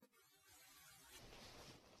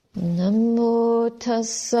Namo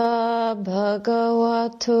tassa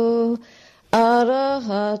bhagavato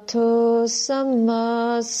arahato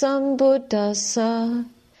samma sambuddhassa.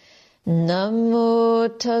 Namo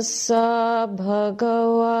tassa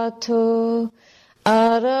bhagavato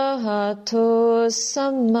arahato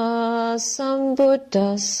samma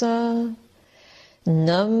sambuddhassa.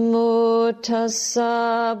 Namo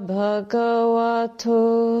tassa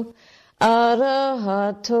bhagavato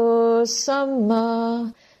arahato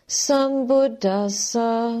samma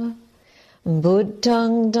sambuddhassa.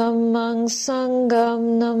 Buddhang dhammang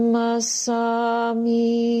sangham namasami.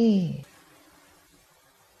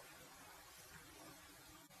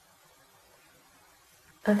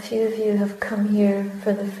 A few of you have come here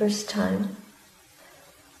for the first time,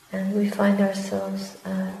 and we find ourselves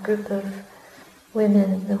a group of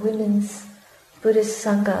women, the Women's Buddhist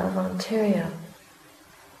Sangha of Ontario.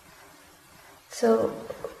 So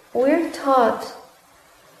we're taught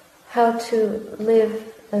how to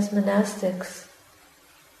live as monastics.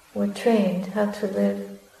 We're trained how to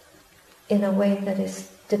live in a way that is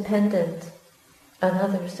dependent on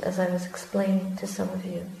others, as I was explaining to some of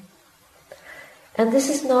you. And this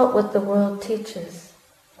is not what the world teaches.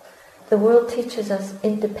 The world teaches us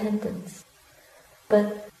independence.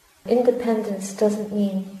 But independence doesn't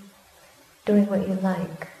mean doing what you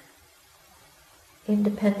like.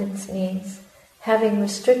 Independence means having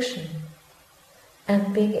restriction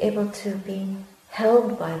and being able to be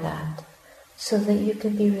held by that so that you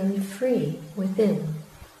can be really free within.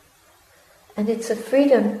 And it's a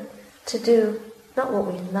freedom to do not what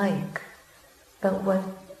we like, but what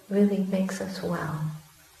really makes us well.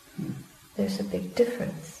 There's a big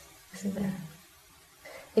difference, isn't there?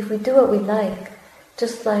 If we do what we like,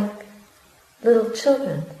 just like little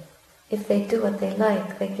children, if they do what they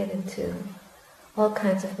like, they get into all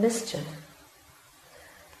kinds of mischief.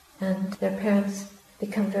 And their parents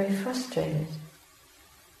become very frustrated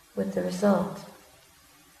with the result.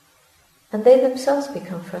 And they themselves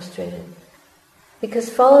become frustrated, because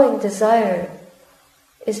following desire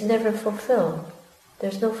is never fulfilled.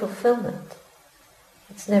 There's no fulfillment.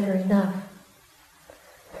 It's never enough.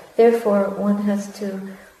 Therefore, one has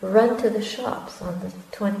to run to the shops on the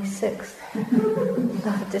 26th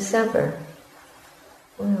of December,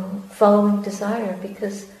 following desire,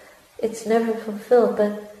 because it's never fulfilled.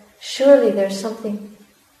 But surely there's something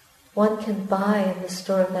one can buy in the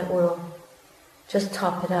store that will just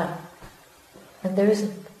top it up. And there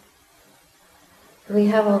isn't. We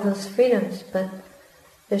have all those freedoms, but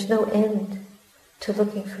there's no end to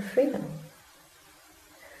looking for freedom.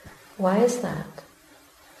 Why is that?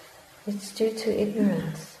 It's due to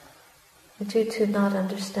ignorance. It's due to not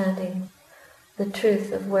understanding the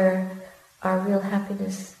truth of where our real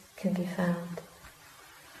happiness can be found.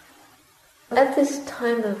 At this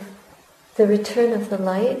time of the return of the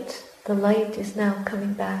light is now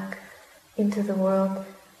coming back into the world.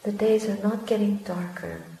 The days are not getting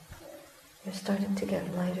darker. They're starting to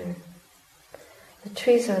get lighter. The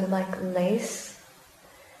trees are like lace,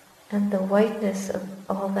 and the whiteness of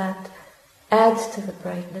all that adds to the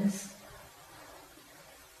brightness.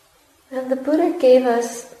 And the Buddha gave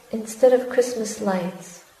us, instead of Christmas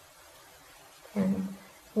lights and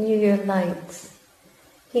New Year lights,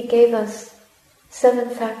 he gave us 7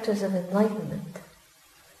 factors of enlightenment.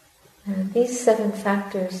 And these 7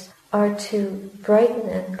 factors are to brighten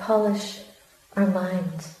and polish our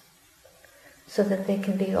minds so that they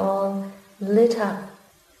can be all lit up.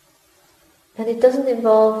 And it doesn't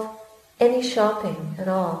involve any shopping at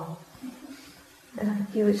all.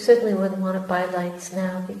 You certainly wouldn't want to buy lights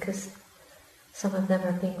now, because some of them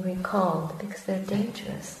are being recalled because they're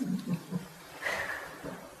dangerous.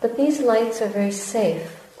 But these lights are very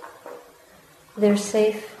safe. They're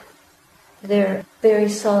safe, they're very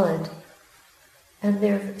solid, and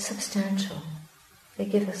they're substantial. They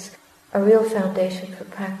give us a real foundation for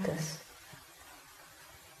practice.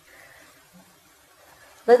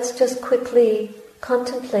 Let's just quickly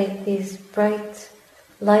contemplate these bright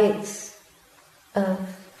lights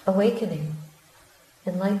of awakening,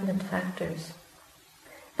 enlightenment factors.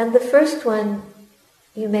 And the first one,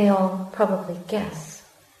 you may all probably guess,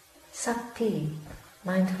 Sati,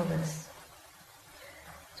 mindfulness.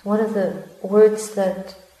 It's one of the words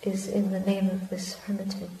that is in the name of this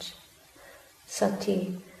hermitage,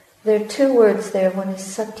 Sati. There are 2 words there, one is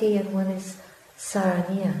Sati and one is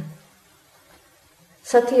Saraniya.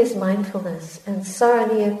 Sati is mindfulness, and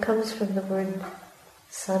Saraniya comes from the word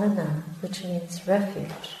sarana, which means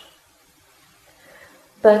refuge.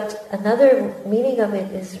 But another meaning of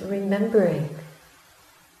it is remembering.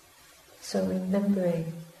 So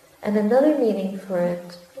remembering. And another meaning for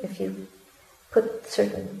it, if you put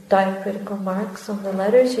certain diacritical marks on the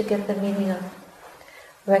letters, you get the meaning of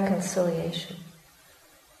reconciliation.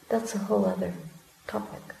 That's a whole other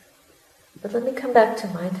topic. But let me come back to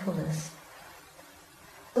mindfulness.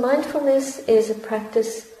 Mindfulness is a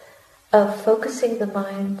practice of focusing the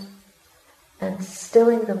mind and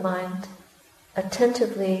stilling the mind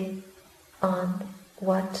attentively on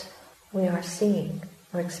what we are seeing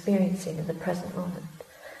or experiencing in the present moment.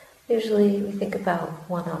 Usually we think about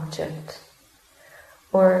one object.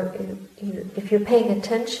 Or if you're paying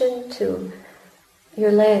attention to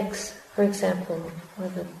your legs, for example, or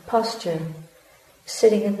the posture,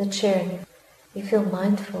 sitting in the chair, and you feel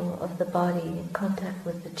mindful of the body in contact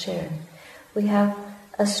with the chair. We have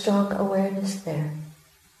a strong awareness there.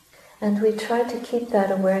 And we try to keep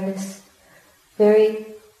that awareness very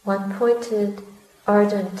one-pointed,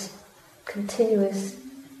 ardent, continuous.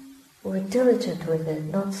 We're diligent with it,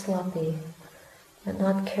 not sloppy, and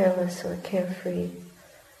not careless or carefree,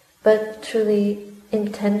 but truly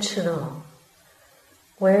intentional.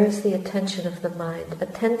 Where is the attention of the mind?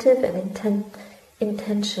 Attentive and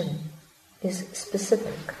intention is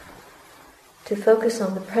specific. To focus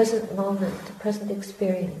on the present moment, the present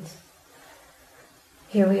experience.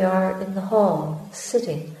 Here we are in the hall,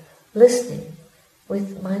 sitting, listening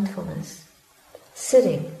with mindfulness.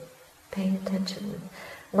 Sitting, paying attention,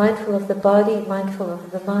 mindful of the body, mindful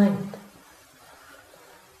of the mind.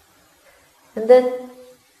 And then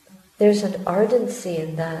there's an ardency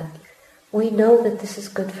in that. We know that this is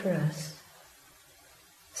good for us.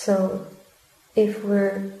 So if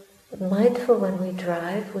we're mindful when we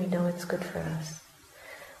drive, we know it's good for us.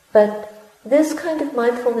 But this kind of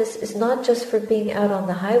mindfulness is not just for being out on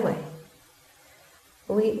the highway.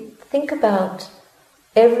 We think about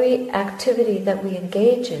every activity that we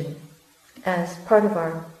engage in as part of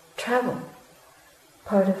our travel,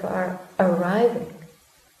 part of our arriving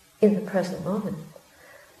in the present moment.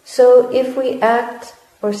 So if we act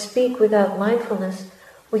or speak without mindfulness,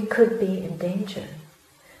 we could be in danger.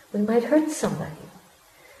 We might hurt somebody.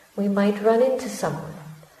 We might run into someone.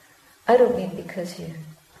 I don't mean because you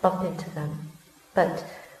bump into them, but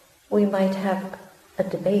we might have a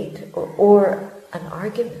debate or an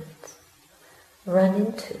argument, run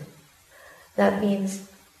into. That means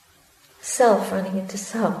self running into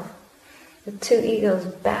self. The two egos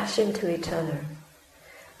bash into each other.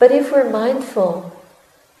 But if we're mindful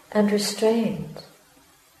and restrained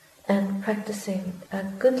and practicing a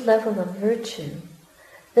good level of virtue,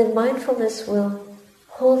 then mindfulness will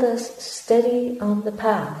hold us steady on the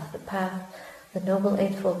path, the Noble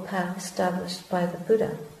Eightfold Path established by the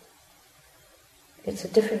Buddha. It's a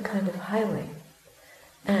different kind of highway,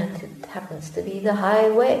 and it happens to be the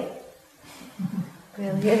highway. It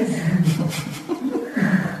really is.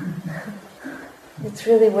 It's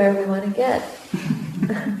really where we want to get.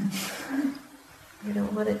 We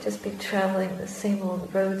don't want to just be traveling the same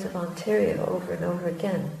old roads of Ontario over and over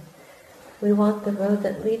again. We want the road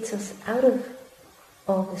that leads us out of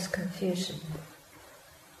all this confusion.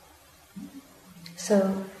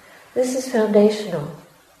 So, this is foundational.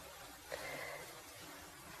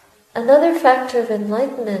 Another factor of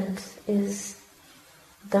enlightenment is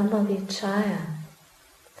Dhammavichaya,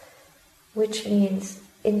 which means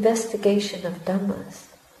investigation of Dhammas.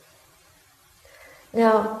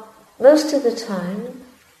 Now, most of the time,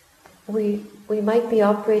 we might be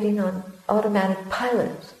operating on automatic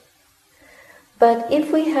pilot. But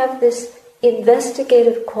if we have this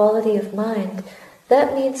investigative quality of mind,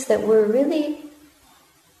 that means that we're really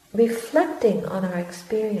reflecting on our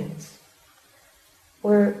experience.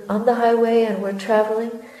 We're on the highway and we're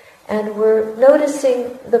traveling and we're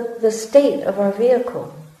noticing the state of our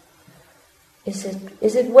vehicle. Is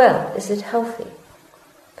it well? Is it healthy?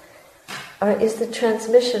 Or is the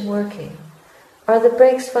transmission working? Are the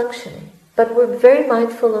brakes functioning? But we're very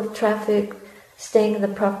mindful of traffic, staying in the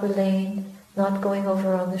proper lane, not going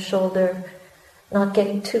over on the shoulder, not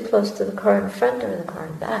getting too close to the car in front or the car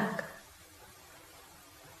in back,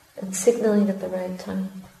 and signaling at the right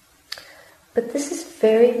time. But this is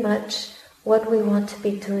very much what we want to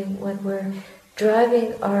be doing when we're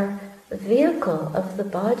driving our vehicle of the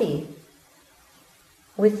body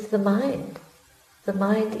with the mind. The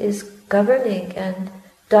mind is governing and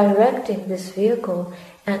directing this vehicle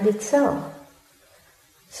and itself.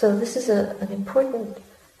 So this is an important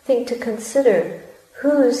thing to consider.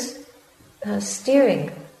 Who's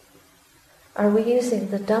steering? Are we using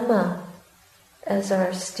the Dhamma as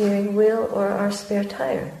our steering wheel or our spare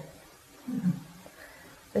tire?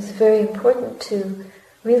 It's very important to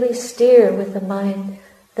really steer with a mind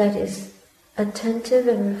that is attentive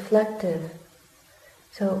and reflective.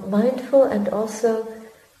 So mindful and also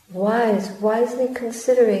wisely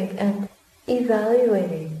considering and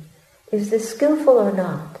evaluating, is this skillful or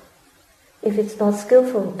not? If it's not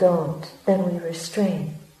skillful, don't. Then we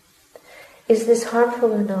restrain. Is this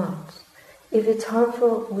harmful or not? If it's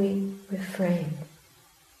harmful, we refrain.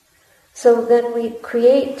 So then we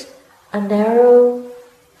create a narrow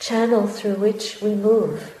channel through which we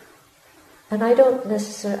move. And I don't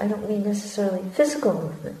mean necessarily physical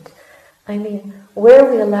movement. I mean where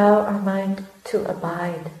we allow our mind to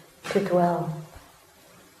abide, to dwell.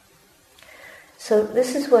 So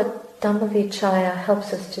this is what Dhammavichaya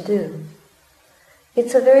helps us to do.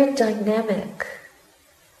 It's a very dynamic,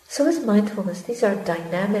 so is mindfulness. These are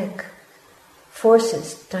dynamic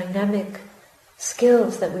forces, dynamic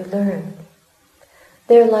skills that we learn.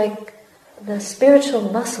 They're like the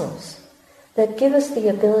spiritual muscles that give us the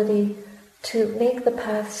ability to make the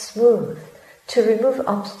path smooth, to remove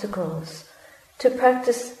obstacles, to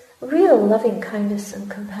practice real loving kindness and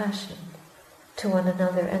compassion to one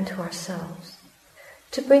another and to ourselves,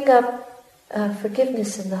 to bring up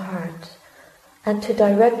forgiveness in the heart, and to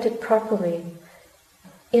direct it properly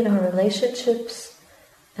in our relationships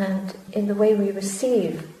and in the way we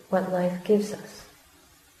receive what life gives us.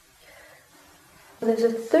 There's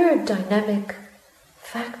a third dynamic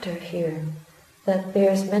factor here that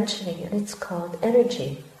bears mentioning, and it's called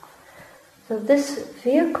energy. So this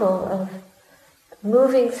vehicle of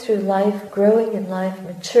moving through life, growing in life,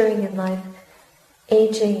 maturing in life,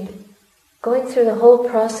 aging, going through the whole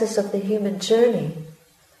process of the human journey,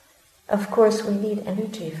 of course we need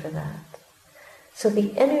energy for that. So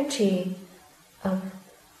the energy of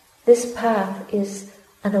this path is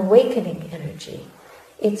an awakening energy.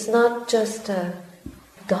 It's not just a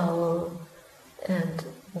dull and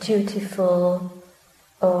dutiful,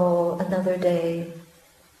 oh, another day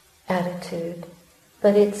attitude,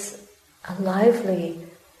 but it's a lively,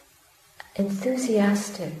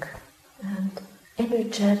 enthusiastic and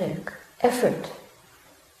energetic effort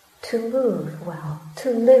to move well,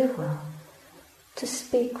 to live well, to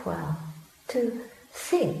speak well, to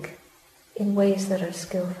think in ways that are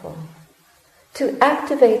skillful, to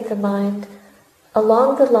activate the mind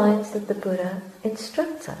along the lines that the Buddha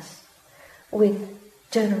instructs us, with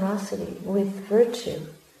generosity, with virtue,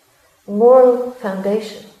 moral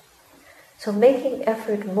foundation. So making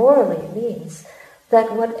effort morally means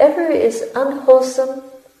that whatever is unwholesome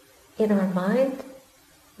in our mind,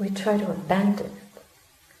 we try to abandon it.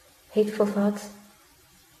 Hateful thoughts,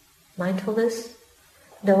 mindfulness,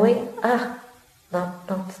 knowing,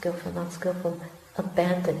 not skillful,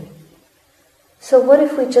 abandoning. So what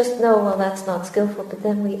if we just know, well, that's not skillful, but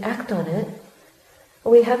then we act on it?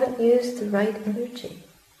 We haven't used the right energy,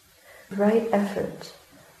 right effort,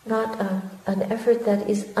 not an effort that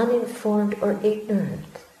is uninformed or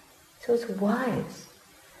ignorant. So it's wise.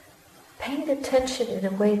 Paying attention in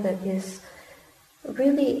a way that is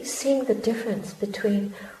really seeing the difference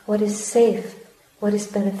between what is safe, what is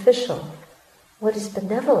beneficial, what is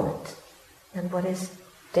benevolent, and what is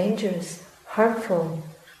dangerous, harmful,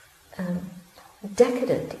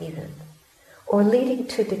 decadent even, or leading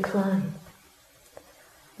to decline.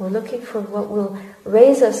 We're looking for what will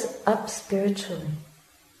raise us up spiritually.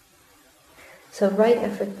 So right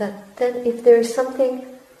effort, that then if there is something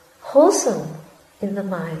wholesome in the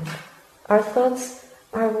mind, our thoughts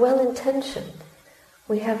are well-intentioned.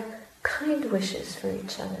 We have kind wishes for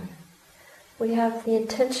each other. We have the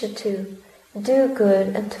intention to do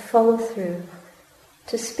good and to follow through,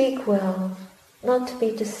 to speak well, not to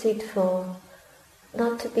be deceitful,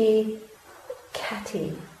 not to be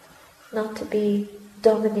catty, not to be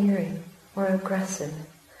domineering or aggressive,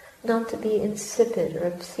 not to be insipid or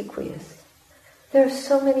obsequious. There are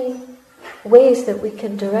so many ways that we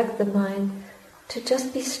can direct the mind to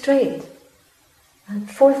just be straight and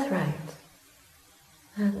forthright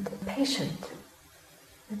and patient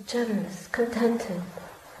and generous, contented,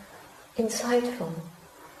 insightful,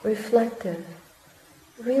 reflective,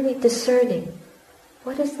 really discerning.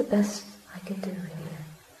 What is the best I can do here?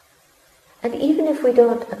 And even if we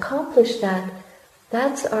don't accomplish that,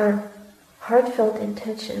 that's our heartfelt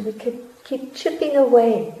intention. We could keep chipping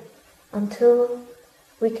away until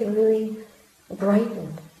we can really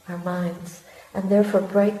brighten our minds and therefore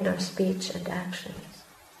brighten our speech and actions.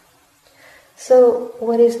 So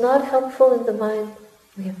what is not helpful in the mind,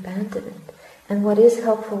 we abandon it. And what is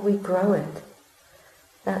helpful, we grow it.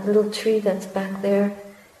 That little tree that's back there,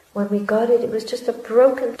 when we got it, it was just a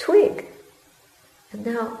broken twig. And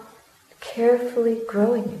now, carefully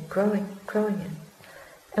growing it.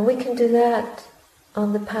 And we can do that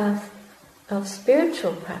on the path of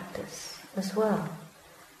spiritual practice as well.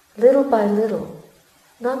 Little by little,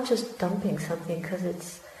 not just dumping something because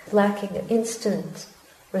it's lacking instant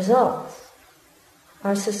results.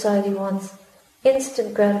 Our society wants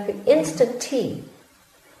instant gratification, instant tea,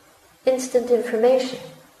 instant information.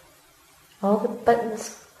 All the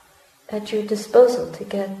buttons at your disposal to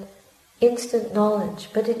get instant knowledge.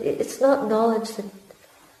 But it's not knowledge that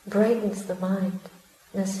brightens the mind,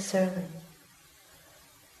 necessarily.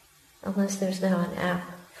 Unless there's now an app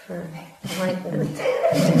for enlightenment. But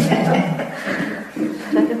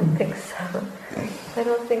I don't think so. I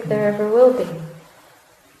don't think there ever will be.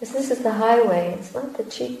 Because this is the highway, it's not the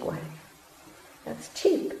cheap way. That's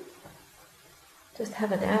cheap. Just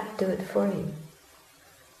have an app do it for you.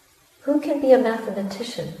 Who can be a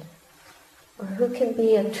mathematician? Or who can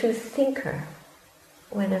be a true thinker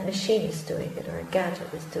when a machine is doing it or a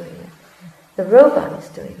gadget is doing it? The robot is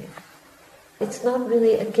doing it. It's not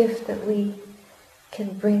really a gift that we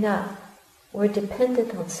can bring up. We're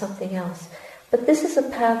dependent on something else. But this is a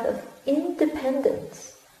path of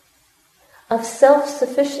independence, of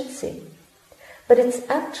self-sufficiency. But it's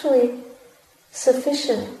actually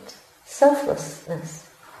sufficient selflessness.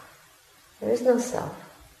 There is no self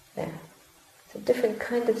there. It's a different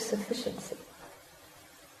kind of sufficiency.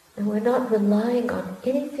 And we're not relying on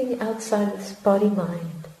anything outside this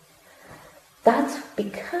body-mind. That's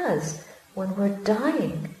because when we're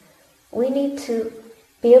dying, we need to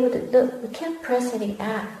be able to, no, we can't press any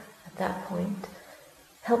app at that point.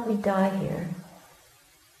 Help me die here.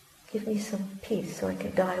 Give me some peace so I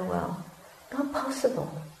can die well. Not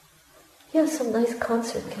possible. Yeah, some nice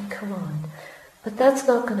concert can come on, but that's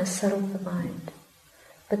not going to settle the mind.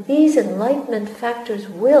 But these enlightenment factors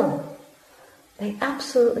will. They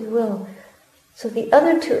absolutely will. So the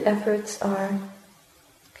other two efforts are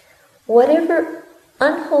whatever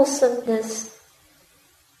unwholesomeness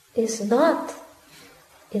is not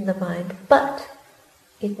in the mind, but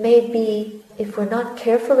it may be, if we're not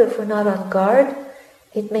careful, if we're not on guard,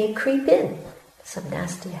 it may creep in, some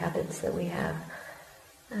nasty habits that we have.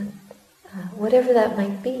 And whatever that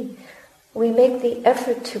might be, we make the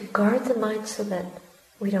effort to guard the mind so that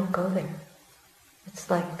we don't go there. It's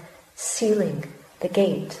like sealing the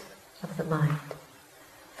gate of the mind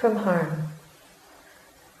from harm,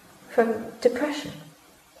 from depression,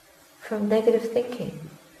 from negative thinking,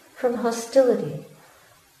 from hostility.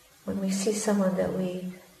 When we see someone that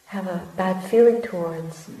we have a bad feeling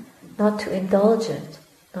towards, not to indulge it,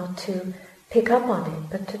 not to pick up on it,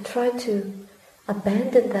 but to try to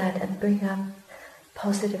abandon that and bring up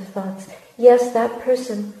positive thoughts. Yes, that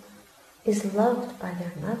person is loved by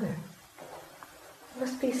their mother. There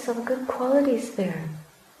must be some good qualities there.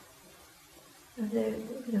 They're,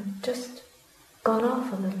 just gone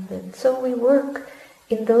off a little bit. So we work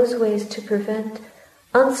in those ways to prevent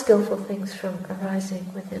unskillful things from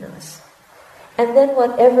arising within us. And then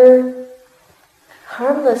whatever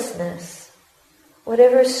harmlessness,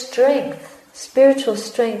 whatever strength, spiritual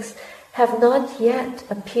strengths have not yet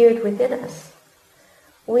appeared within us,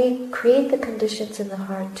 we create the conditions in the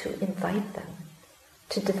heart to invite them,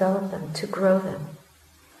 to develop them, to grow them,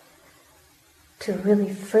 to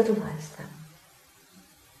really fertilize them.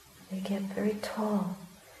 They get very tall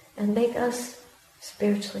and make us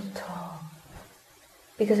spiritually tall.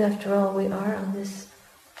 Because after all, we are on this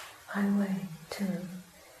highway to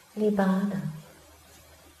Nibbana,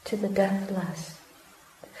 to the deathless.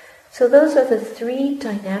 So those are the three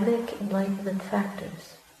dynamic enlightenment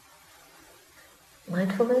factors.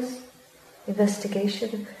 Mindfulness,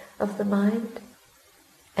 investigation of the mind,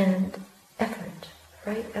 and effort,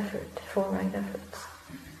 right effort, four right efforts.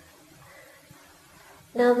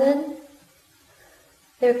 Now then,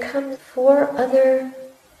 there come four other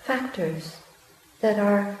factors that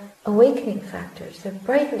are awakening factors, they're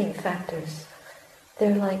brightening factors.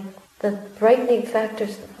 They're like the brightening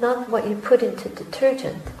factors, not what you put into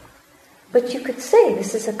detergent, but you could say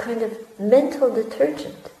this is a kind of mental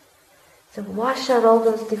detergent to wash out all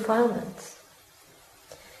those defilements.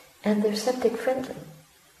 And they're septic friendly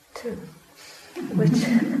too, which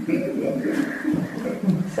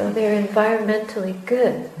so they're environmentally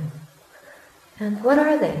good. And what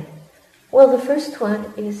are they? Well, the first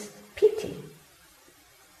one is piti.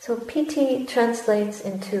 So piti translates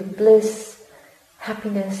into bliss,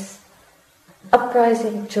 happiness,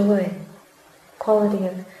 uprising joy, quality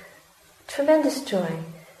of tremendous joy.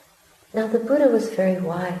 Now the Buddha was very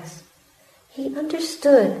wise. He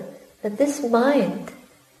understood that this mind,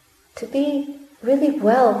 to be really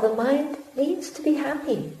well, the mind needs to be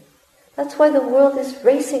happy. That's why the world is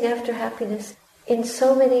racing after happiness in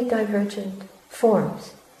so many divergent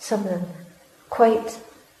forms, some of them quite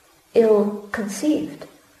ill-conceived,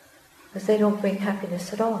 because they don't bring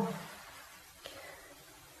happiness at all.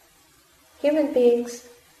 Human beings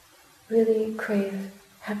really crave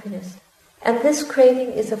happiness. And this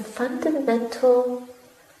craving is a fundamental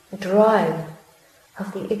drive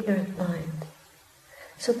of the ignorant mind.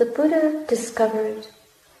 So the Buddha discovered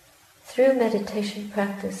through meditation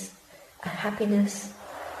practice a happiness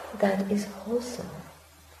that is wholesome.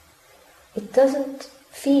 It doesn't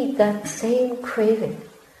feed that same craving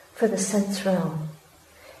for the sense realm.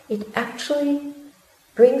 It actually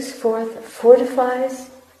brings forth, fortifies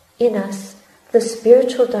in us the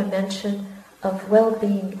spiritual dimension of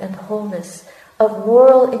well-being and wholeness, of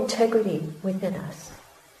moral integrity within us.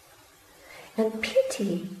 And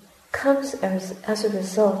piti comes as a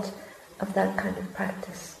result of that kind of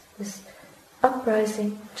practice, this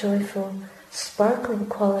uprising, joyful, sparkling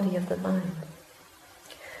quality of the mind.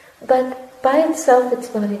 But by itself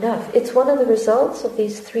it's not enough. It's one of the results of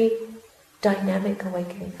these three dynamic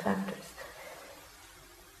awakening factors.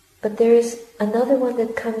 But there is another one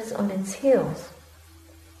that comes on its heels.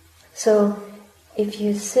 So if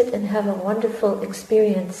you sit and have a wonderful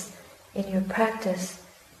experience in your practice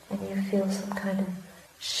and you feel some kind of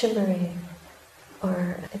shimmering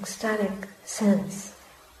or ecstatic sense,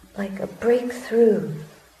 like a breakthrough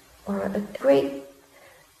or a great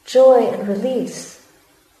joy and release,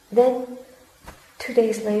 then 2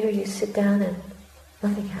 days later you sit down and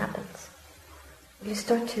nothing happens. You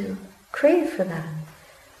start to crave for that.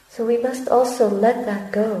 So we must also let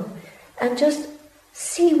that go and just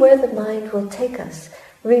see where the mind will take us.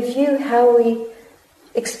 Review how we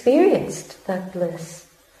experienced that bliss.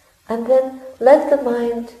 And then let the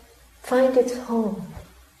mind find its home,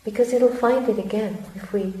 because it'll find it again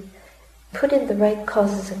if we put in the right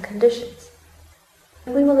causes and conditions.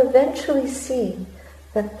 And we will eventually see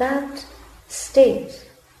that that state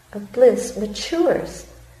of bliss matures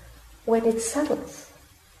when it settles.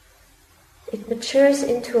 It matures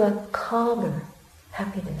into a calmer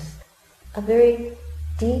happiness, a very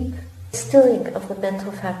deep stilling of the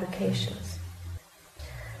mental fabrications.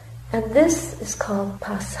 And this is called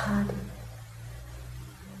passaddhi.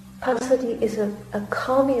 Passaddhi is a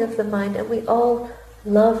calming of the mind, and we all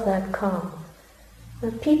love that calm.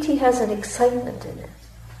 The piti has an excitement in it,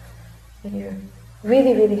 when you're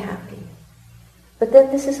really, really happy. But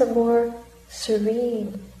then this is a more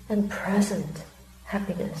serene and present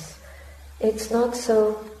happiness. It's not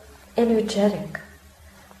so energetic,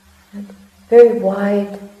 and very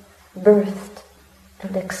wide berthed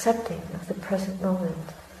and accepting of the present moment.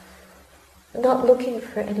 Not looking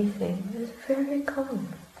for anything. It's very calm.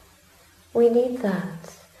 We need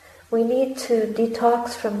that. We need to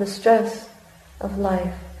detox from the stress of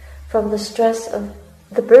life, from the stress of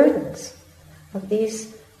the burdens of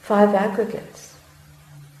these 5 aggregates.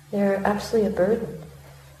 They're absolutely a burden.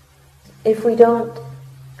 If we don't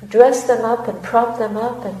dress them up and prop them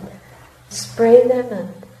up and spray them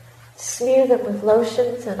and smear them with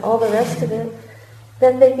lotions and all the rest of it,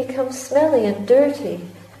 then they become smelly and dirty.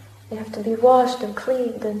 They have to be washed and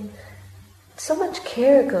cleaned, and so much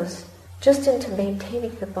care goes just into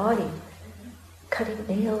maintaining the body, cutting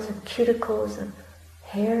nails and cuticles and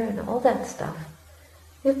hair and all that stuff.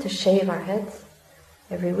 We have to shave our heads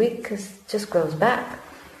every week because it just grows back.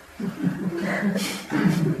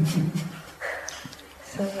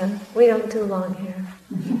 So we don't do long hair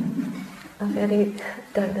of any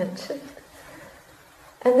dimension.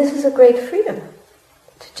 And this is a great freedom,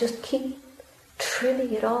 to just keep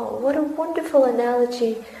trimming it all. What a wonderful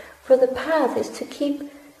analogy for the path is to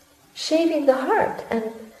keep shaving the heart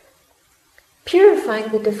and purifying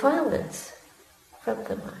the defilements from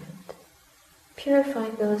the mind.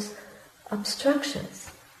 Purifying those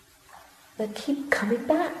obstructions that keep coming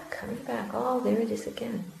back. Oh, there it is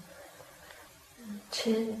again.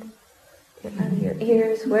 Chin, under your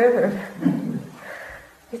ears, wherever.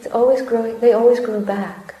 It's always growing, they always grow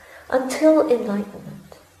back until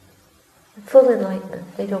enlightenment. Full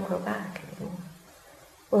enlightenment, they don't grow back anymore.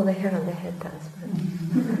 Well, the hair on the head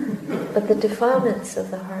does, but the defilements of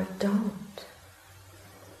the heart don't.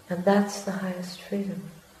 And that's the highest freedom.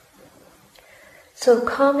 So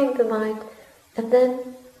calming the mind, and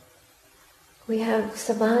then we have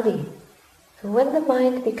samadhi. So when the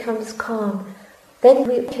mind becomes calm, then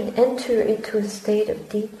we can enter into a state of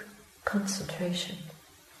deep concentration.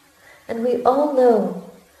 And we all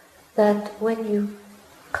know that when you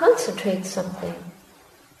concentrate something,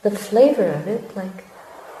 the flavor of it, like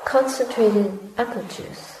concentrated apple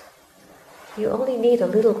juice, you only need a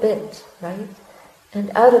little bit, right?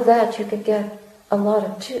 And out of that you can get a lot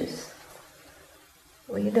of juice.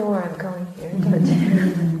 Well, you know where I'm going here, don't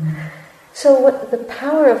you? So what the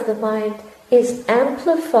power of the mind is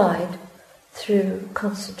amplified through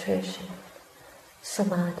concentration,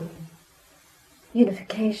 samadhi,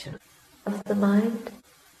 unification of the mind,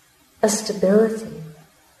 a stability,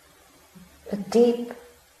 a deep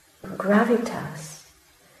gravitas,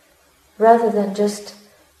 rather than just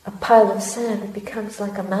a pile of sand, it becomes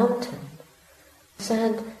like a mountain.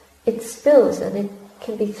 Sand, it spills and it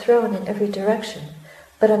can be thrown in every direction.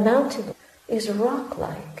 But a mountain is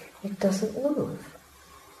rock-like. It doesn't move.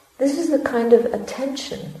 This is the kind of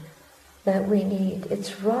attention that we need.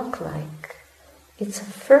 It's rock-like. It's a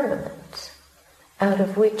firmament out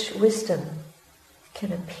of which wisdom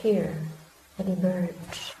can appear and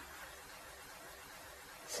emerge.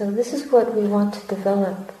 So this is what we want to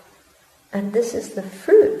develop, and this is the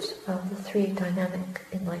fruit of the 3 dynamic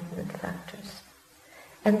enlightenment factors.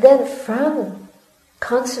 And then from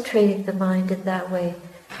concentrating the mind in that way,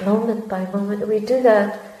 moment by moment, we do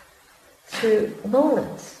that through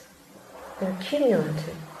moments. They're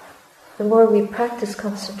cumulative. The more we practice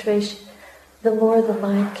concentration, the more the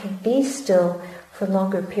mind can be still for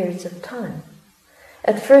longer periods of time.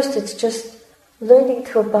 At first it's just learning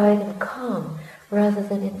to abide in calm rather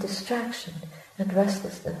than in distraction and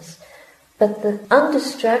restlessness. But the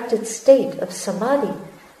undistracted state of samadhi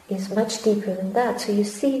is much deeper than that. So you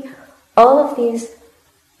see, all of these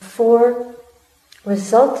 4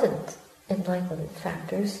 resultant enlightenment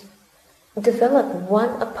factors develop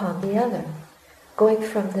one upon the other, going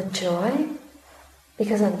from the joy,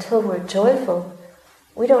 because until we're joyful,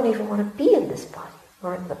 we don't even want to be in this body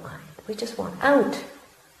or in the mind. We just want out.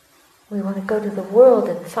 We want to go to the world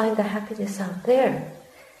and find the happiness out there.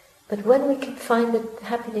 But when we can find the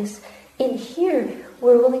happiness in here,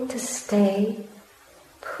 we're willing to stay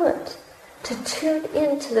put, to tune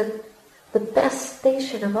into the best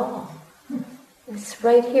station of all. It's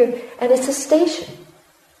right here, and it's a station.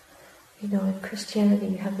 You know, in Christianity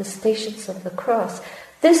you have the stations of the cross.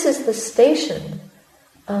 This is the station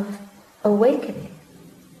of awakening.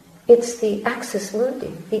 It's the axis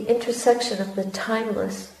mundi, the intersection of the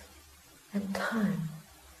timeless and time.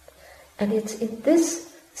 And it's in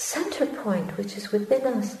this center point, which is within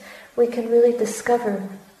us, we can really discover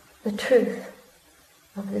the truth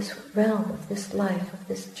of this realm, of this life, of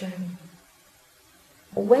this journey.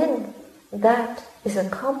 When that is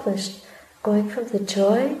accomplished, going from the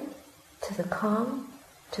joy to the calm,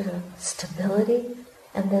 to the stability,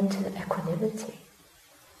 and then to the equanimity.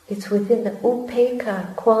 It's within the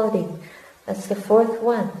upekkha quality, that's the 4th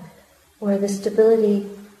one, where the stability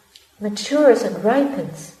matures and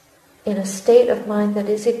ripens in a state of mind that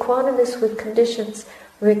is equanimous with conditions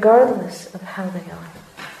regardless of how they are.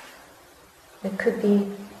 It could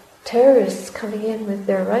be terrorists coming in with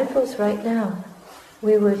their rifles right now.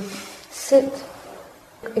 We would sit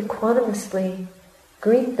equanimously,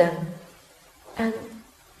 greet them, and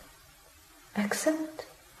accept.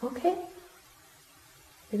 Okay,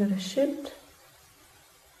 you're going to shoot.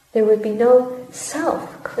 There would be no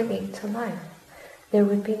self clinging to life. There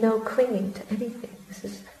would be no clinging to anything. This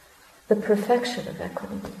is the perfection of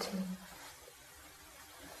equanimity.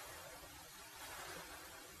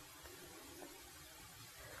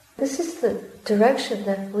 This is the direction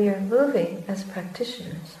that we are moving as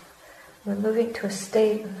practitioners. We're moving to a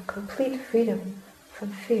state of complete freedom from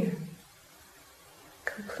fear,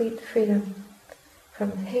 complete freedom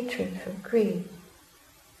from hatred, from greed,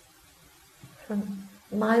 from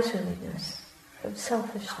miserliness, from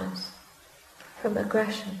selfishness, from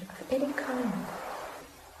aggression of any kind.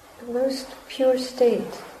 The most pure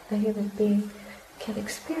state a human being can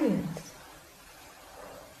experience.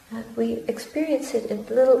 And we experience it in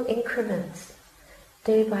little increments,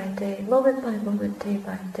 day by day, moment by moment, day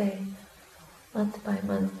by day, month by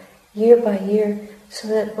month, year by year, so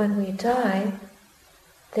that when we die,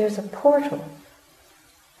 there's a portal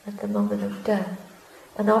at the moment of death,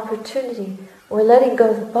 an opportunity. We're letting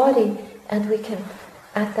go of the body, and we can,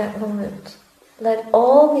 at that moment, let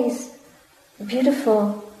all these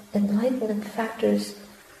beautiful enlightenment factors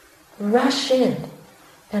rush in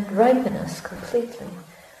and ripen us completely,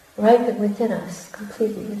 ripen within us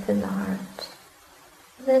completely, within the heart.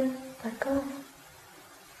 And then let go.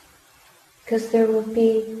 Because there will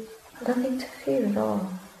be nothing to fear at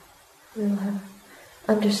all. We will have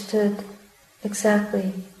understood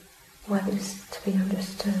exactly what is to be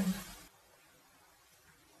understood.